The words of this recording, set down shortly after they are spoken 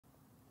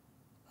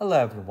Hello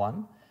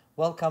everyone,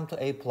 welcome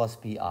to A plus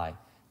BI.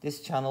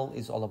 This channel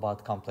is all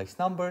about complex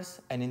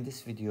numbers, and in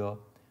this video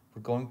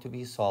we're going to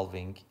be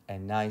solving a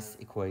nice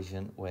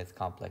equation with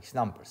complex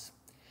numbers.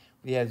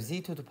 We have z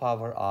to the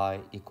power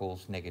I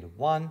equals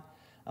 -1,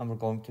 and we're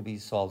going to be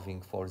solving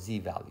for z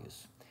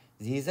values.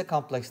 Z is a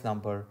complex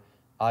number,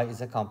 I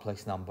is a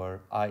complex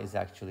number, I is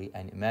actually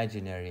an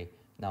imaginary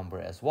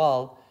number as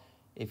well.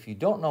 If you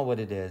don't know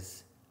what it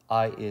is,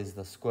 I is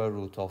the square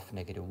root of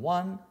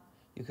 -1.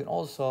 You can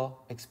also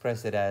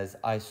express it as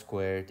I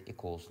squared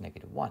equals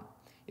 -1.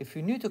 If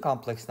you're new to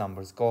complex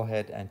numbers, go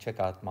ahead and check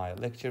out my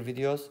lecture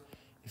videos.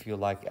 If you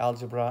like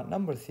algebra,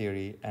 number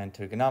theory, and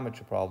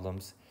trigonometry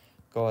problems,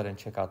 go ahead and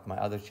check out my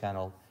other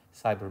channel,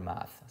 Cyber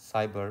Math,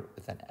 cyber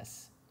with an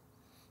S.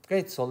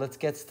 Great, so let's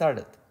get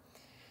started.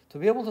 To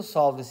be able to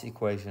solve this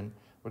equation,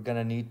 we're going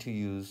to need to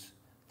use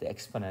the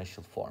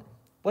exponential form.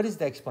 What is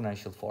the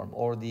exponential form,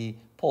 or the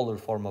polar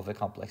form of a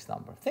complex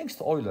number? Thanks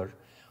to Euler,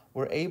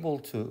 we're able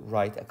to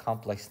write a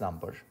complex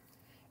number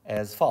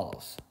as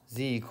follows.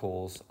 Z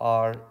equals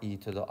r e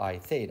to the I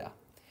theta.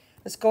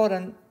 Let's go ahead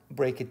and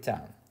break it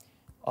down.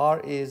 R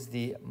is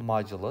the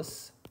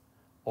modulus,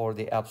 or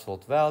the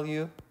absolute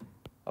value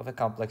of a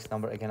complex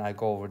number. Again, I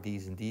go over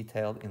these in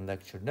detail in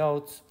lecture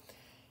notes,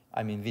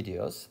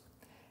 videos.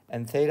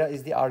 And theta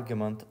is the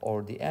argument,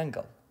 or the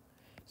angle.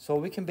 So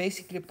we can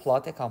basically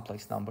plot a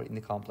complex number in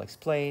the complex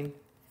plane,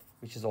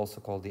 which is also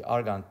called the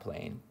argand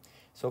plane.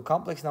 So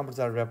complex numbers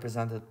are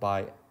represented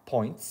by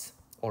points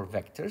or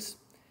vectors.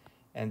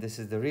 And this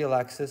is the real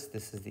axis,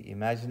 this is the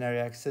imaginary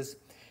axis.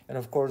 And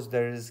of course,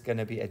 there is going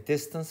to be a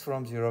distance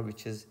from 0,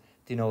 which is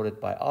denoted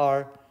by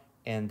r.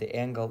 And the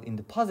angle in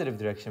the positive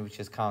direction, which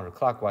is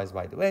counterclockwise,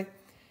 by the way,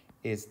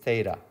 is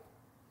theta.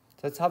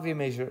 So that's how we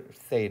measure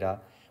theta.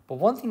 But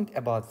one thing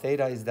about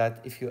theta is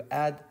that if you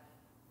add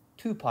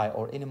 2 pi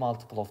or any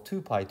multiple of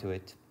 2 pi to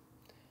it,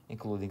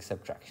 including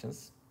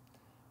subtractions,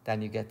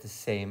 then you get the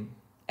same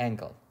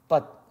angle,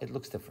 but it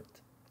looks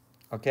different.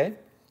 Okay?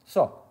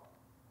 So,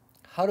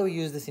 how do we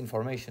use this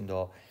information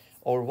though?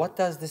 Or what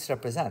does this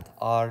represent?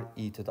 R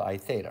e to the I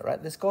theta,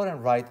 right? Let's go ahead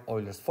and write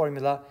Euler's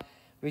formula,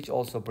 which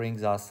also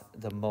brings us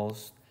the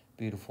most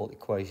beautiful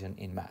equation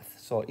in math.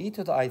 So e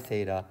to the I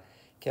theta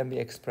can be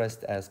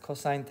expressed as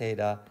cosine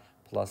theta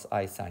plus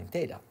I sine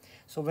theta.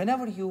 So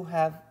whenever you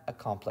have a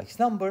complex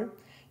number,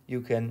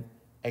 you can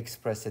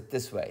express it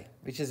this way,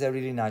 which is a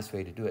really nice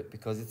way to do it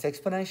because it's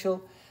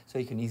exponential, so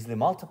you can easily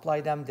multiply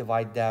them,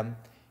 divide them.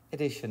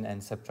 Addition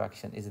and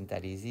subtraction isn't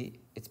that easy.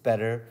 It's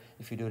better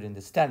if you do it in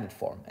the standard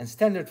form. And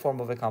standard form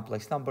of a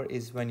complex number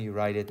is when you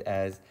write it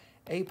as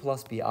a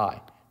plus bi,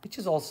 which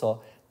is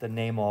also the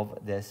name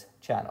of this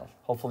channel.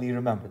 Hopefully you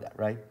remember that,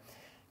 right?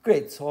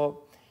 Great,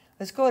 so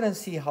let's go ahead and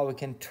see how we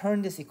can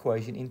turn this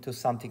equation into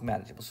something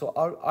manageable. So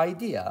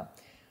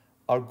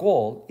our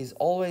goal is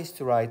always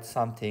to write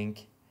something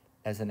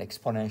as an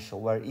exponential,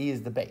 where e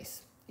is the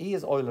base. E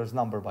is Euler's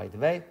number, by the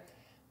way,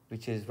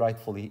 which is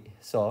rightfully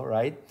so,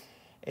 right?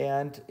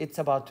 And it's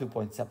about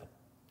 2.7.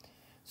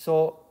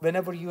 So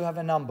whenever you have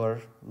a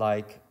number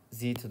like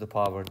z to the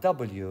power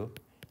w,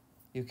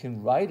 you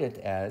can write it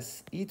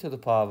as e to the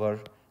power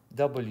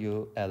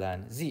w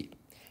ln z.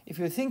 If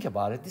you think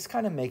about it, this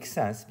kind of makes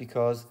sense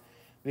because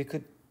we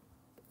could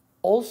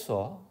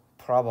also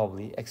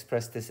probably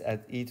express this as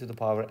e to the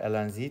power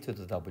ln z to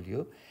the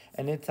w.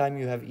 And anytime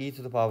you have e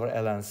to the power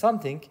ln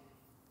something,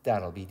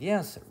 that'll be the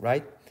answer,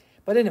 right?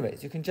 But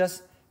anyways, you can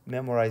just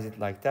memorize it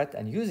like that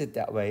and use it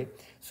that way.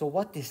 So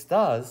what this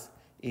does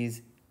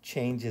is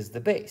changes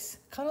the base.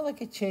 Kind of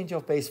like a change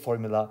of base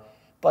formula,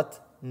 but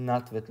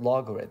not with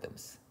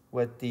logarithms,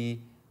 with the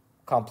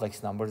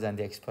complex numbers and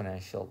the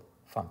exponential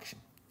function,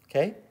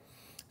 okay?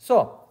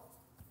 So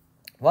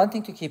one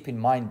thing to keep in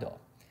mind though,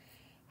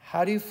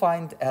 how do you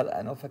find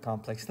ln of a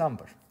complex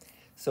number?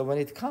 So when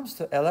it comes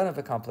to ln of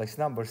a complex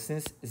number,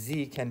 since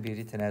z can be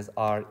written as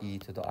r e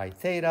to the I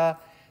theta,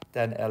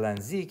 then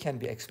ln z can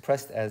be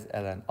expressed as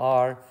ln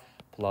r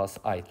plus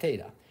I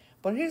theta.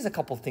 But here's a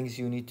couple things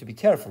you need to be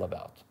careful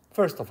about.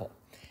 First of all,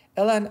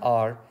 ln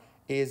r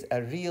is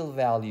a real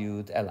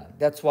valued ln.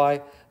 That's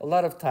why a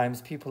lot of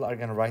times people are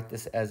going to write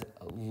this as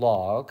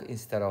log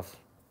instead of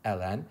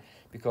ln,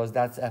 because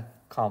that's a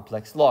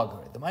complex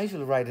logarithm. I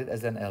usually write it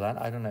as an ln.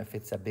 I don't know if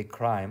it's a big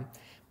crime,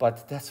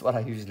 but that's what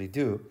I usually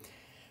do.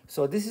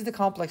 So this is the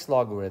complex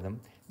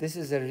logarithm. This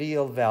is a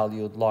real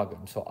valued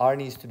logarithm. So r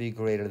needs to be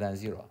greater than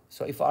 0.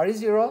 So if r is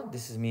 0,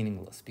 this is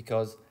meaningless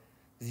because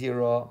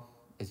 0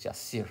 is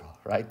just 0,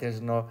 right?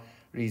 There's no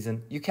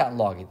reason. You can't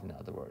log it, in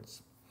other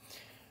words.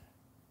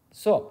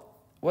 So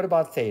what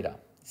about theta?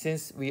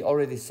 Since we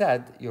already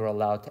said you're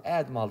allowed to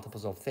add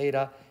multiples of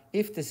theta,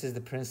 if this is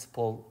the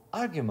principal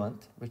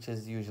argument, which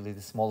is usually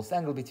the smallest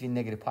angle between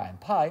 -pi and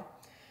pi,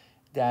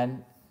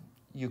 then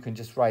you can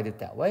just write it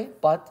that way.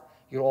 But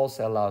you're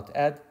also allowed to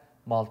add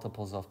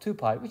multiples of 2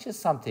 pi, which is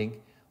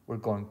something we're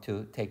going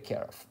to take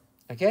care of,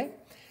 okay?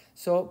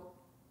 So,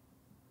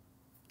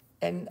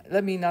 and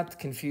let me not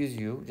confuse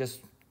you,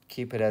 just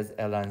keep it as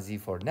ln z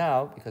for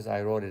now, because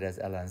I wrote it as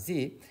ln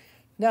z.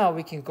 Now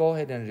we can go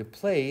ahead and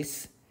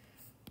replace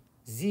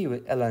z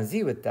with ln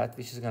z with that,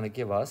 which is going to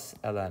give us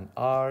ln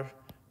r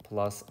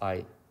plus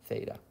I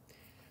theta.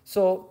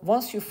 So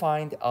once you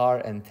find r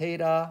and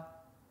theta,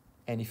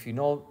 and if you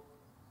know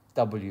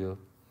w,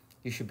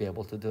 you should be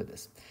able to do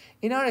this.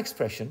 In our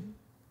expression,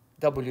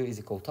 w is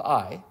equal to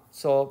I,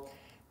 so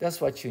that's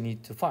what you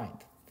need to find.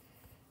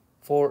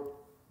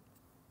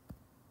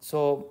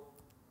 So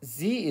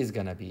z is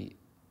going to be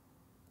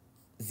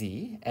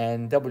z,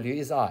 and w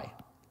is I,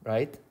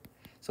 right?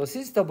 So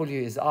since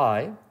w is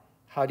I,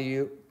 how do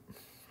you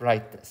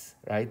write this,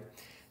 right?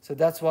 So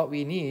that's what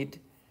we need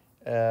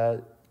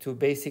to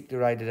basically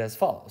write it as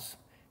follows.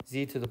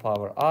 Z to the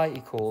power I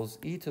equals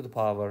e to the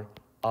power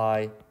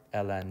I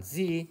ln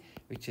z,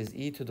 which is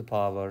e to the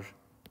power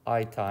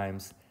I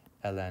times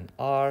ln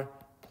r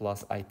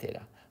plus I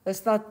theta.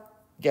 Let's not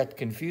get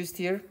confused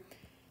here.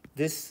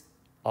 This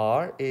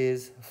r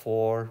is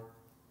for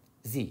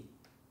z,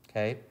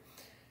 okay?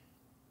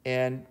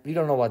 And we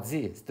don't know what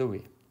z is, do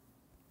we?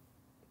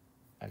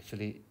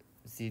 Actually,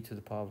 z to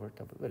the power,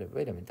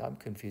 wait a minute, I'm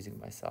confusing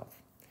myself.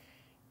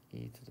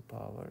 E to the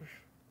power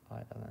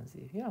I ln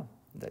z, yeah,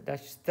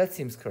 that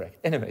seems correct.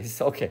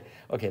 Anyways, okay,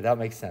 that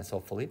makes sense,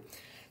 hopefully.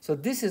 So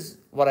this is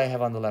what I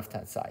have on the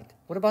left-hand side.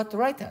 What about the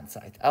right-hand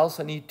side? I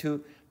also need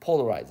to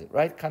polarize it,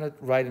 right? Kind of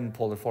write in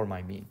polar form,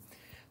 I mean.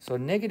 So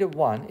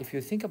 -1, if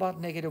you think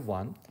about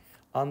 -1,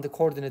 on the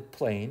coordinate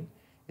plane,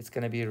 it's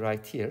going to be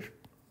right here.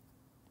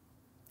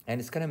 And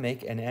it's going to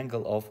make an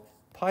angle of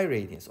pi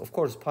radians. Of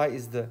course, pi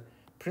is the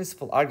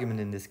principal argument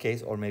in this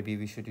case, or maybe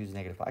we should use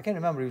negative pi. I can't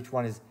remember which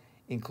one is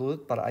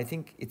included, but I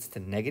think it's the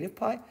negative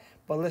pi.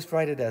 But let's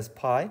write it as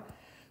pi.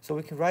 So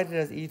we can write it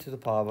as e to the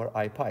power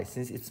I pi.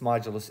 Since its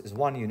modulus is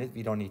 1 unit,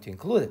 we don't need to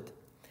include it.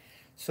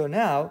 So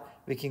now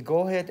we can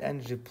go ahead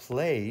and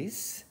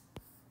replace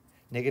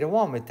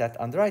 -1 with that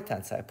on the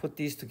right-hand side. Put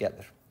these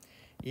together.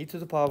 E to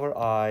the power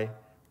I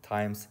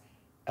times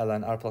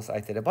ln r plus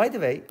I theta. By the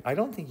way, I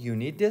don't think you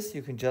need this.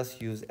 You can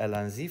just use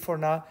ln z for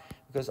now,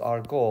 because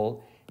our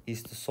goal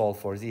is to solve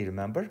for z,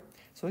 remember?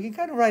 So we can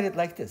kind of write it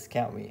like this,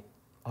 can't we?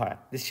 All right,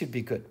 this should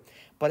be good.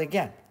 But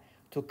again,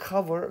 to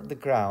cover the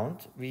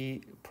ground,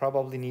 we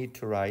probably need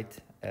to write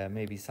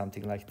maybe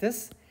something like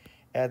this.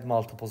 Add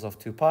multiples of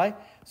 2 pi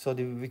so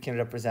that we can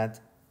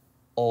represent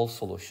all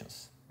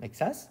solutions. Make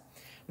sense?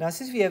 Now,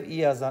 since we have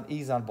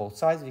e's on both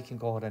sides, we can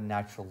go ahead and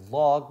natural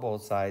log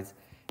both sides,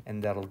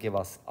 and that'll give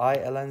us I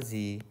ln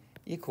z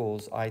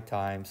equals I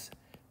times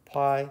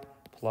pi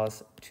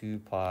plus 2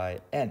 pi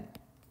n.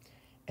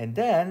 And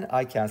then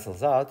I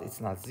cancels out, it's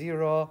not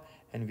 0,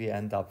 and we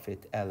end up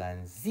with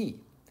ln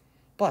z.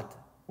 But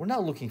we're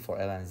not looking for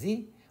ln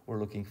z, we're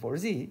looking for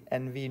z,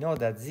 and we know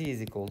that z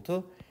is equal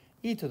to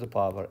e to the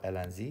power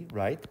ln z,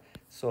 right?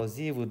 So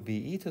z would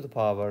be e to the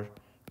power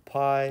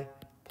pi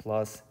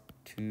plus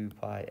 2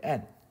 pi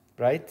n,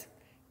 right?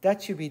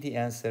 That should be the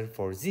answer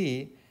for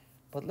z.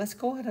 But let's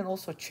go ahead and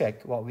also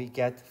check what we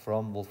get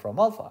from Wolfram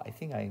Alpha. I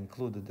think I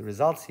included the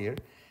results here,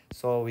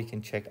 so we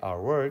can check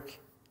our work.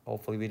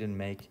 Hopefully we didn't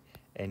make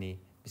any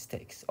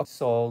mistakes. Okay,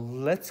 so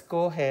let's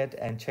go ahead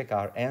and check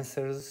our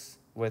answers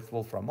with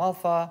Wolfram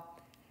Alpha.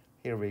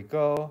 Here we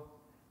go.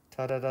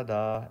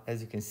 Ta-da-da-da.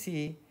 As you can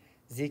see,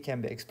 z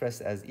can be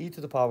expressed as e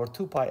to the power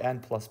 2 pi n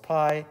plus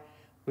pi,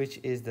 which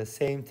is the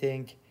same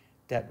thing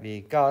that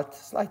we got.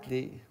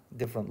 Slightly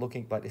different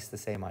looking, but it's the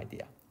same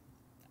idea.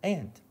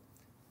 And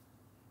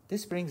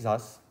this brings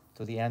us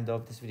to the end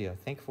of this video.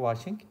 Thank you for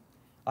watching.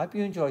 I hope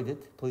you enjoyed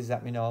it. Please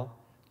let me know.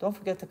 Don't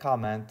forget to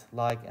comment,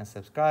 like, and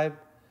subscribe.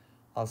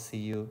 I'll see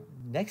you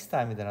next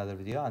time with another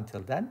video.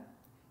 Until then,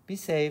 be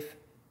safe,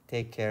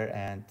 take care,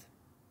 and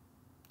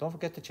don't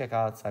forget to check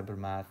out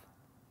CyberMath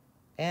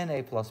and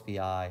aplusbi,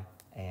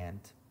 and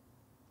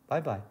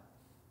bye-bye.